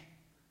today,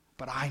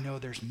 but I know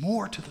there's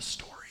more to the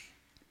story.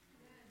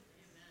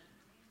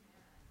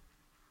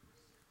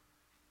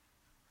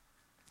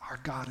 Our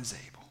God is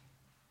able.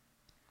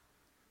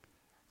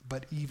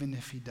 But even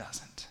if he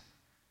doesn't,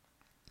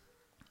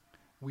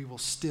 we will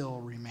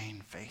still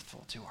remain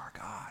faithful to our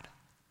God.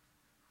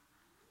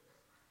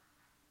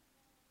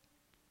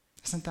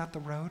 Isn't that the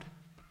road?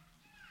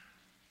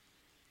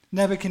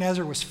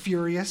 Nebuchadnezzar was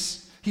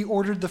furious. He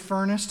ordered the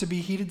furnace to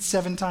be heated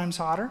 7 times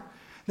hotter.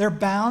 They're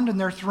bound and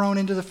they're thrown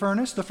into the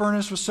furnace. The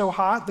furnace was so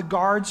hot, the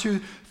guards who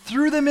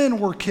threw them in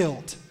were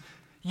killed.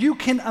 You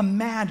can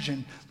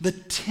imagine the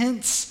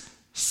tense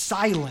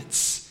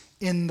silence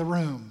in the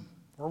room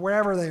or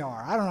wherever they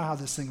are. I don't know how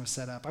this thing was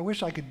set up. I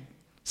wish I could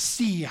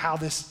see how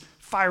this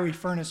fiery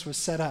furnace was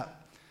set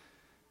up.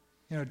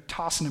 You know,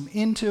 tossing them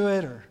into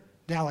it or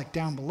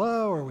down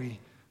below, or are we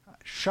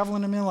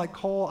shoveling them in like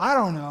coal? I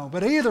don't know.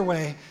 But either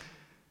way,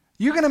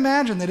 you can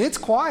imagine that it's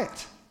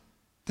quiet.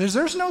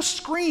 There's no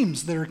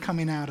screams that are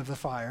coming out of the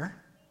fire.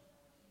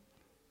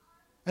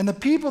 And the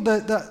people,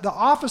 the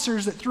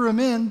officers that threw him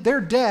in,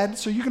 they're dead.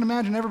 So you can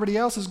imagine everybody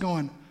else is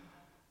going,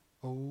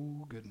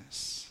 oh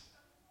goodness.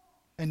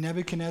 And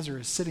Nebuchadnezzar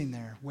is sitting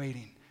there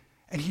waiting.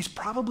 And he's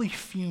probably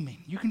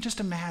fuming. You can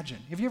just imagine.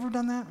 Have you ever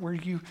done that? Where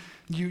you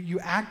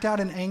act out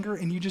in anger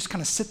and you just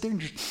kind of sit there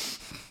and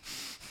just,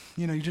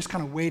 you're just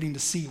kind of waiting to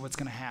see what's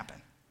going to happen.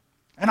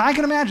 And I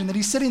can imagine that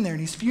he's sitting there and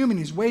he's fuming,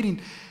 he's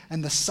waiting,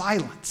 and the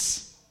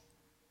silence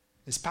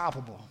is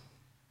palpable.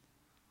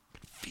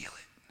 But feel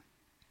it.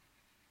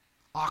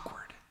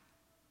 Awkward.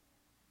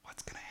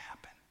 What's going to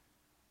happen?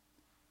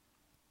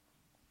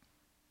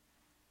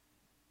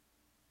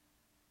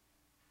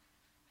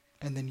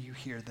 And then you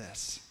hear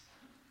this.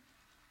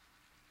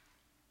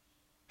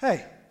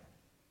 Hey,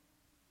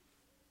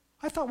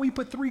 I thought we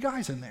put 3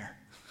 guys in there.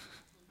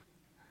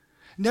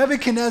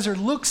 Nebuchadnezzar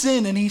looks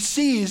in and he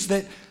sees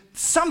that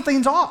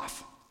something's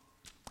off.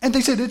 And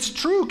they said, it's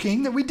true,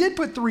 king, that we did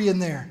put 3 in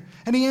there.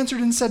 And he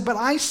answered and said, but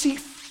I see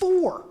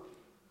 4.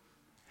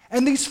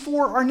 And these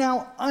 4 are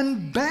now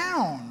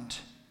unbound.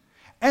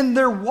 And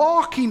they're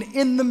walking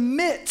in the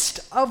midst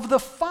of the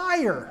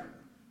fire.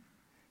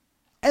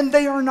 And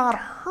they are not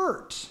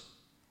hurt.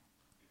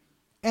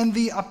 And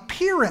the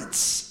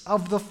appearance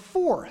of the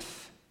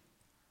 4th.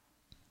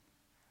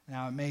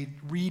 Now, it may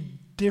read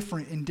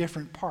different in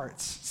different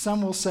parts.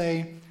 Some will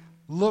say,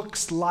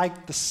 looks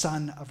like the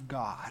Son of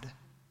God.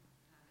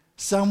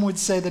 Some would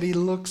say that he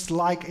looks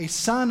like a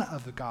son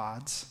of the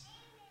gods.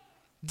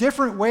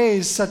 Different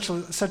ways such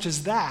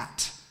as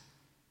that.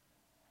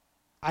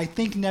 I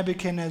think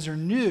Nebuchadnezzar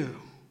knew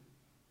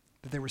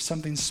that there was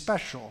something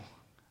special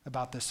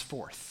about this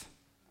 4th.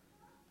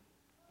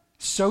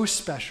 So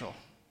special.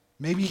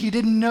 Maybe he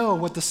didn't know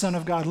what the Son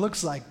of God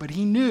looks like, but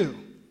he knew.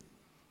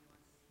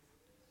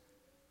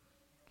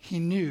 He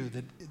knew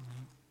that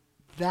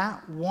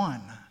that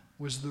one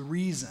was the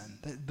reason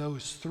that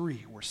those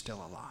 3 were still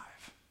alive.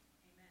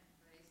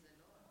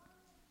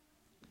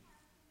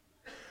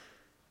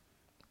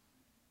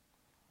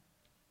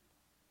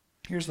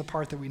 Here's the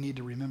part that we need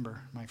to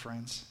remember, my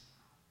friends.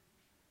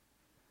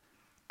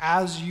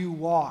 As you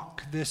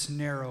walk this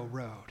narrow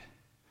road,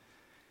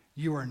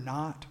 you are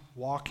not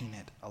walking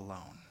it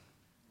alone.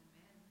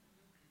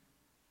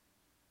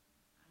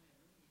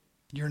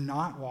 You're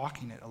not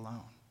walking it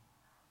alone.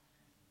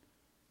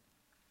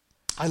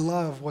 I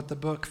love what the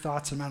book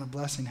Thoughts on Mount of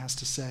Blessing has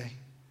to say.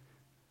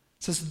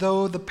 It says,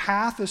 though the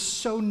path is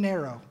so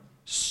narrow,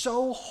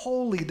 so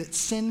holy that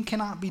sin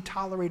cannot be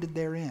tolerated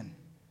therein,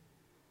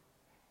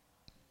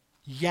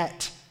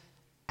 yet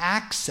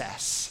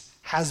access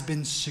has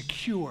been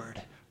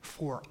secured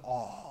for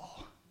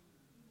all,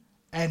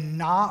 and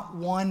not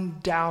one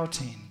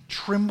doubting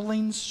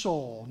trembling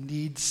soul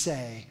need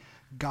say,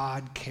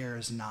 God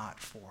cares not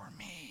for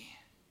me.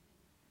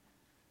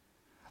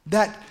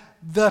 That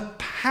the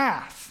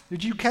path,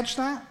 did you catch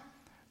that?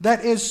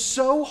 That is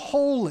so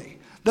holy,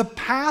 the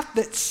path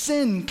that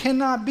sin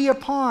cannot be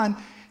upon,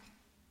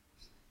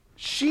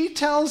 she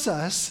tells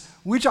us,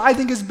 which I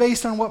think is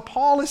based on what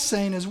Paul is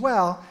saying as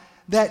well,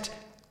 that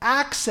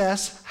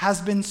access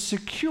has been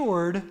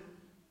secured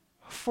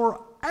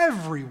for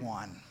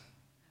everyone.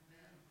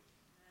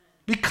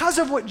 Because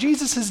of what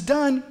Jesus has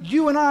done,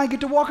 you and I get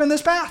to walk on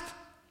this path.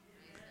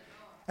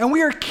 And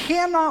we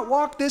cannot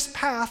walk this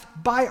path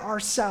by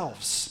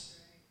ourselves.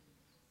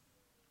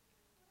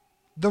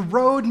 The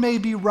road may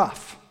be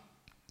rough,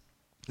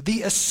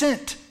 the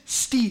ascent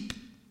steep.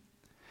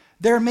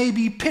 There may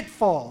be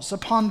pitfalls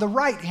upon the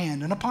right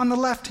hand and upon the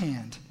left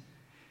hand.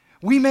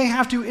 We may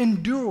have to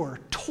endure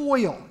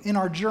toil in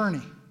our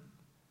journey.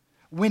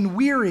 When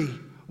weary,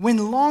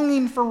 when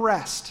longing for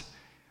rest,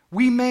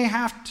 we may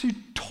have to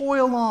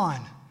toil on.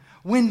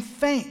 When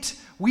faint,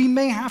 we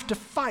may have to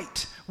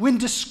fight. When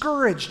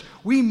discouraged,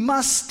 we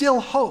must still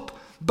hope.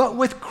 But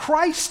with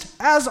Christ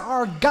as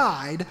our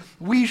guide,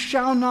 we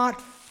shall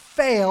not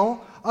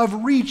fail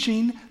of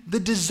reaching the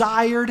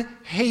desired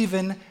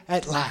haven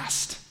at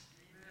last.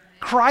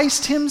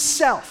 Christ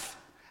himself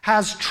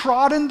has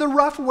trodden the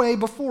rough way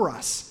before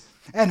us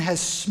and has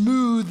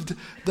smoothed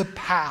the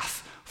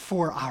path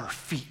for our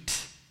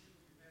feet.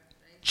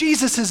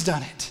 Jesus has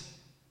done it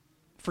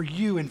for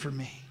you and for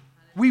me.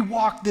 We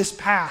walk this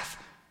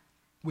path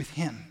with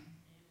him.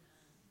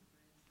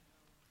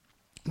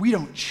 We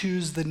don't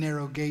choose the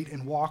narrow gate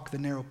and walk the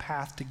narrow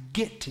path to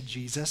get to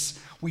Jesus.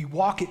 We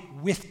walk it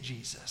with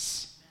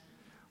Jesus.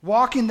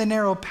 Walking the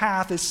narrow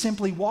path is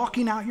simply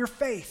walking out your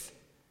faith.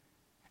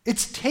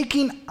 It's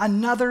taking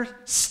another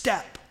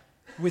step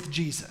with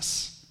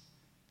Jesus,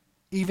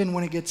 even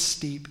when it gets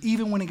steep,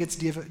 even when it gets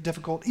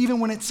difficult, even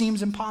when it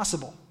seems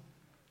impossible.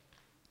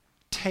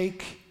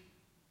 Take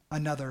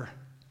another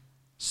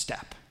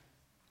step.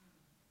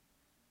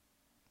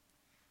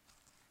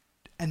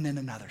 And then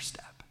another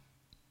step.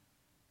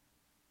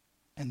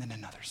 And then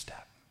another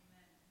step.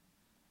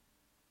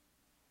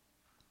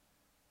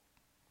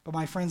 But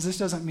my friends, this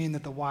doesn't mean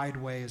that the wide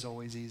way is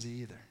always easy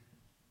either.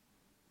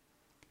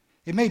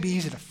 It may be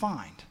easy to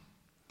find,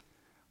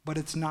 but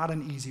it's not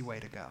an easy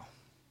way to go.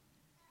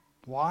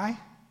 Why?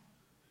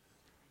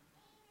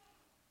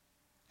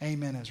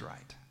 Amen is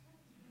right.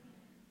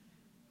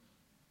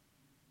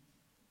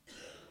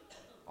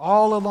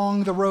 All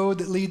along the road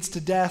that leads to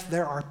death,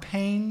 there are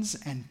pains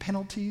and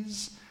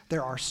penalties.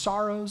 There are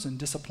sorrows and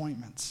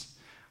disappointments.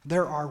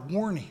 There are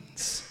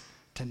warnings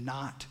to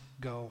not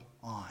go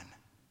on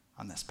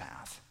this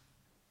path.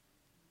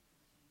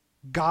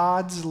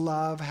 God's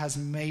love has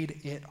made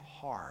it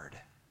hard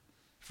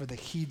for the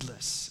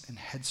heedless and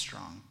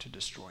headstrong to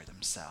destroy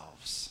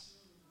themselves.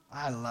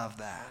 I love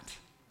that.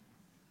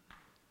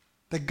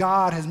 That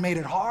God has made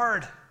it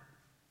hard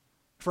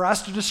for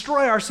us to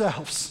destroy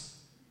ourselves.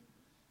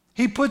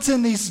 He puts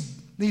in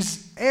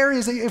these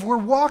areas, if we're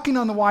walking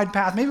on the wide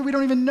path, maybe we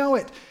don't even know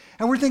it,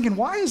 and we're thinking,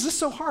 why is this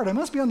so hard? I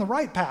must be on the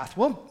right path.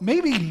 Well,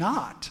 maybe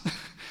not.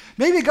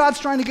 Maybe God's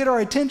trying to get our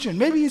attention.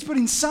 Maybe he's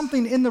putting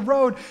something in the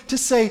road to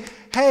say,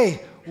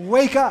 hey,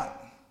 wake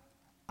up.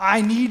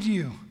 I need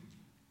you.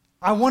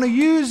 I want to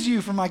use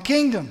you for my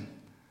kingdom,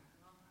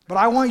 but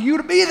I want you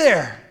to be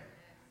there.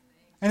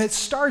 And it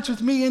starts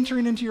with me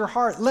entering into your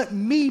heart. Let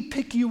me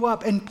pick you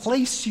up and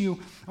place you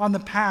on the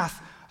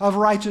path of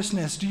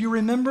righteousness. Do you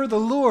remember? The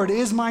Lord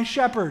is my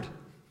shepherd.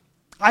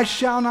 I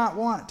shall not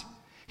want.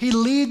 He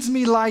leads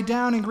me lie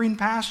down in green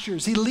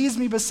pastures. He leads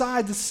me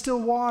beside the still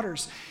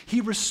waters.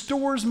 He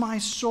restores my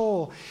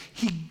soul.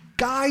 He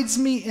guides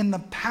me in the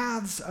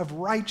paths of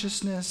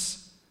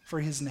righteousness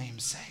for his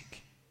name's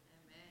sake.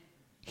 Amen.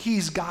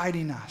 He's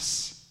guiding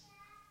us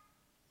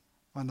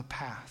on the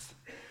path.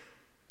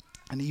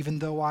 And even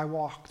though I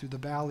walk through the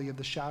valley of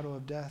the shadow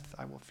of death,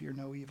 I will fear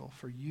no evil,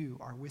 for you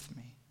are with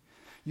me.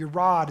 Your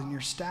rod and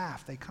your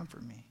staff, they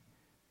comfort me.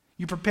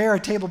 You prepare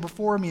a table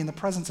before me in the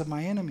presence of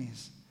my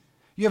enemies.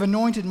 You have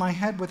anointed my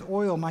head with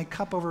oil, my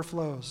cup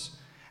overflows.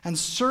 And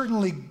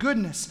certainly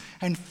goodness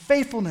and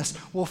faithfulness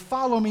will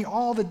follow me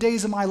all the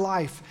days of my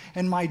life,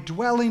 and my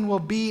dwelling will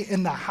be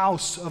in the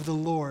house of the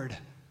Lord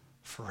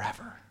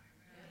forever.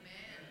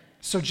 Amen.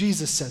 So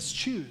Jesus says,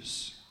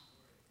 choose.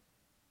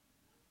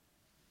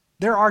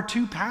 There are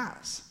two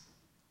paths.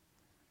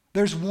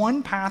 There's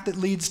one path that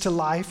leads to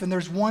life, and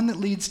there's one that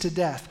leads to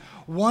death.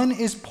 One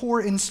is poor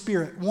in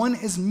spirit. One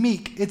is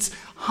meek. It's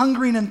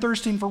hungering and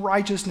thirsting for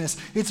righteousness.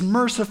 It's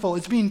merciful.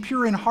 It's being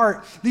pure in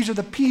heart. These are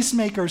the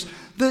peacemakers.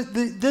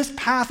 This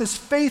path is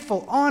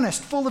faithful,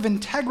 honest, full of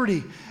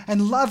integrity,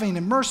 and loving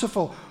and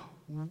merciful.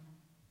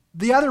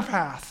 The other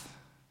path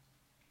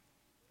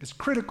is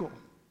critical.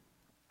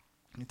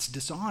 It's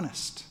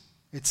dishonest.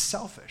 It's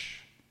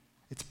selfish.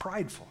 It's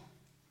prideful.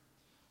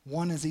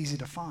 One is easy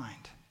to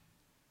find,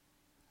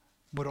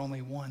 but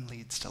only one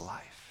leads to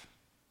life.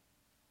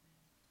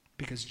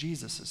 Because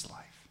Jesus is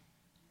life.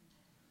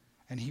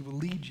 And he will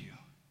lead you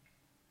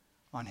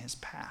on his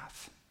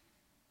path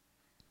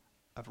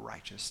of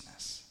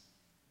righteousness.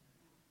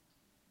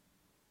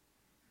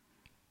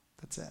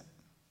 That's it.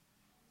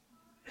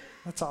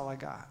 That's all I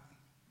got.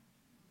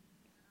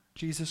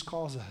 Jesus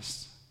calls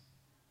us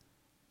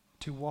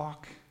to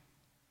walk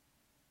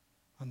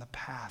on the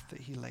path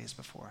that he lays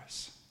before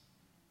us.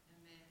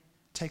 Amen.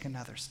 Take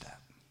another step.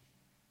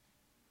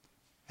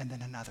 And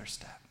then another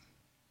step.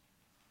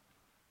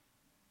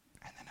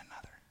 And then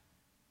another.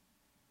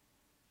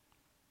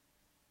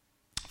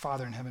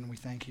 Father in heaven, we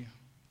thank you.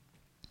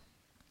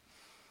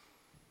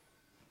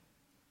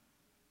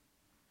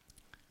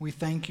 We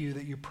thank you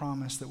that you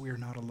promise that we are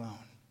not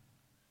alone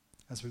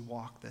as we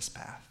walk this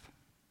path.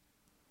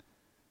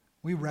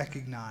 We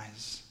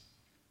recognize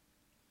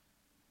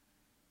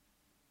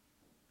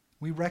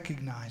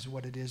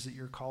what it is that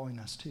you're calling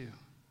us to.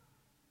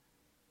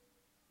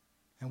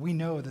 And we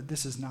know that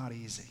this is not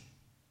easy.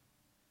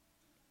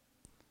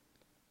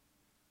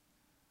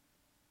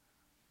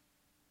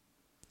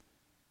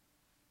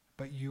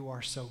 But you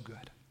are so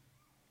good.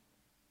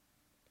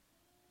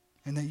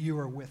 And that you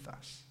are with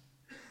us.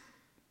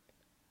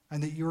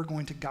 And that you are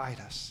going to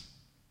guide us.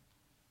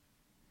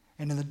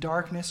 And in the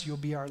darkness, you'll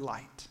be our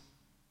light.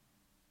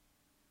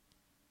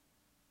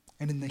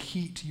 And in the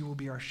heat, you will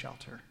be our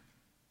shelter.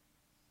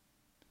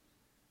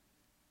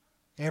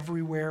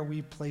 Everywhere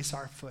we place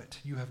our foot,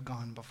 you have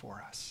gone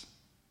before us.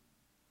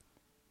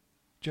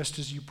 Just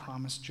as you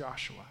promised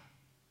Joshua.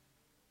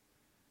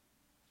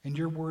 And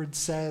your word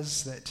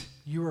says that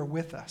you are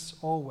with us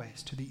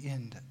always to the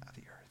end of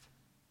the earth.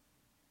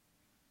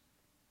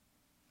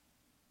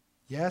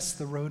 Yes,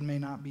 the road may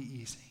not be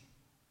easy.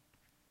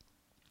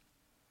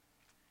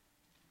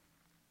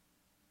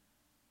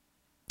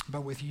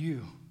 But with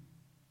you,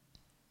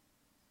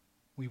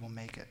 we will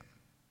make it.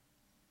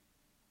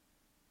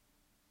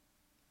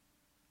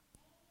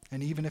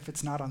 And even if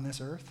it's not on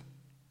this earth,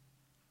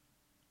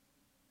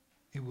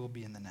 it will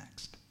be in the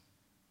next.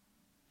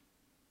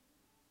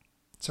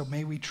 So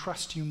may we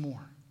trust you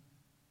more.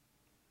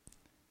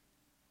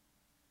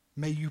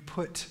 May you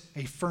put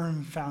a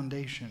firm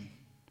foundation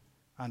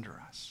under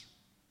us.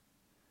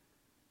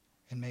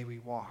 And may we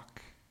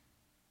walk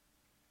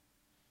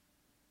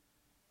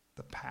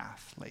the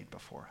path laid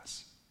before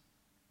us.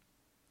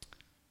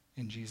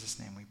 In Jesus'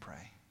 name we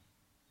pray.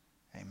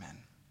 Amen.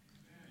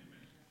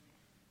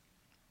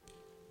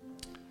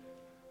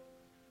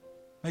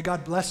 May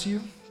God bless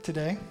you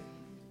today.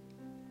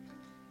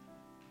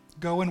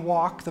 Go and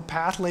walk the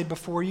path laid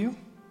before you,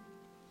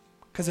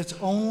 because it's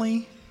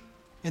only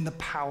in the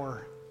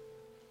power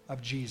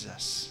of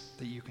Jesus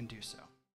that you can do so.